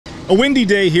A windy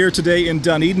day here today in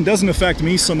Dunedin. Doesn't affect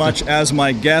me so much as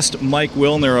my guest, Mike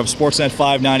Wilner of Sportsnet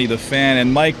 590 The Fan.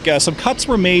 And Mike, some cuts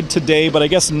were made today, but I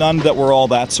guess none that were all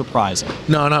that surprising.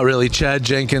 No, not really. Chad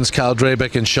Jenkins, Kyle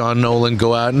Drabeck, and Sean Nolan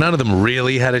go out. None of them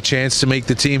really had a chance to make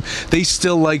the team. They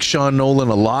still like Sean Nolan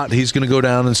a lot. He's going to go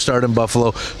down and start in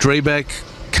Buffalo. Drabeck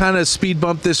kind of speed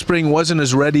bump this spring, wasn't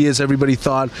as ready as everybody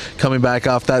thought coming back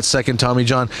off that second Tommy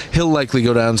John. He'll likely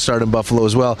go down and start in Buffalo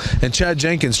as well. And Chad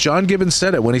Jenkins, John Gibbons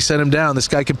said it when he sent him down, this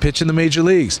guy can pitch in the major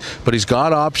leagues, but he's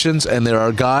got options, and there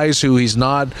are guys who he's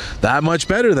not that much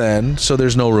better than, so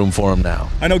there's no room for him now.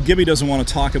 I know Gibby doesn't want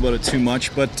to talk about it too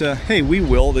much, but hey, we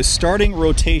will. The starting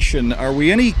rotation, are we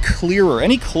any clearer,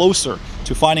 any closer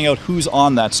to finding out who's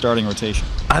on that starting rotation?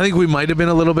 I think we might have been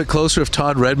a little bit closer if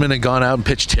Todd Redmond had gone out and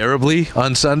pitched terribly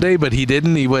on Sunday, but he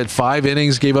didn't. He went 5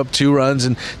 innings, gave up 2 runs,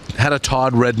 and had a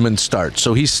Todd Redmond start.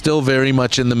 So he's still very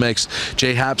much in the mix.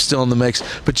 J Happ's still in the mix,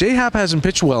 but J Happ hasn't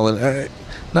pitched well.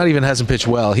 Not even hasn't pitched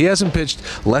well. He hasn't pitched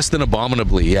less than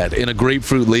abominably yet in a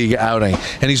Grapefruit League outing,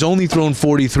 and he's only thrown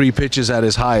 43 pitches at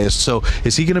his highest. So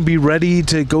is he going to be ready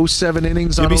to go 7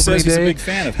 innings on opening day? He's a big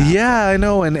fan of Happ. Yeah, I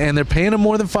know, and they're paying him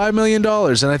more than $5 million,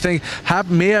 and I think Happ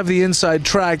may have the inside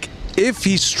track if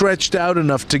he's stretched out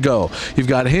enough to go. You've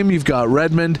got him, you've got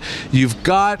Redmond, you've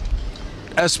got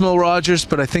Esmil Rogers,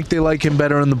 but I think they like him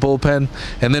better in the bullpen.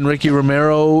 And then Ricky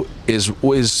Romero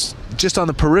is just on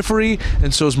the periphery,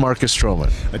 and so is Marcus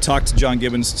Stroman. I talked to John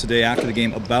Gibbons today after the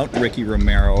game about Ricky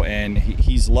Romero, and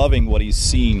he's loving what he's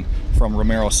seen from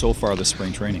Romero so far this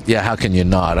spring training. Yeah, how can you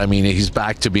not? I mean, he's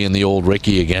back to being the old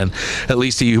Ricky again. At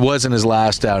least he was in his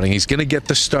last outing. He's going to get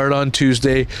the start on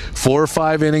Tuesday, 4 or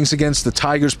 5 innings against the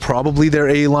Tigers, probably their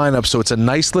A lineup, so it's a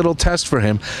nice little test for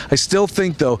him. I still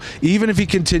think, though, even if he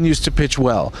continues to pitch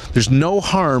well, there's no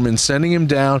harm in sending him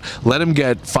down, let him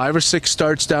get 5 or 6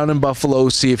 starts down in Buffalo,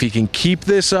 see if he can keep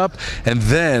this up, and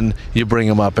then you bring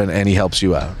him up and he helps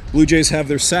you out. Blue Jays have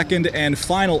their second and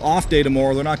final off day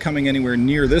tomorrow. They're not coming anywhere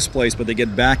near this place, but they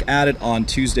get back at it on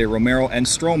Tuesday. Romero and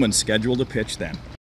Stroman scheduled to pitch then.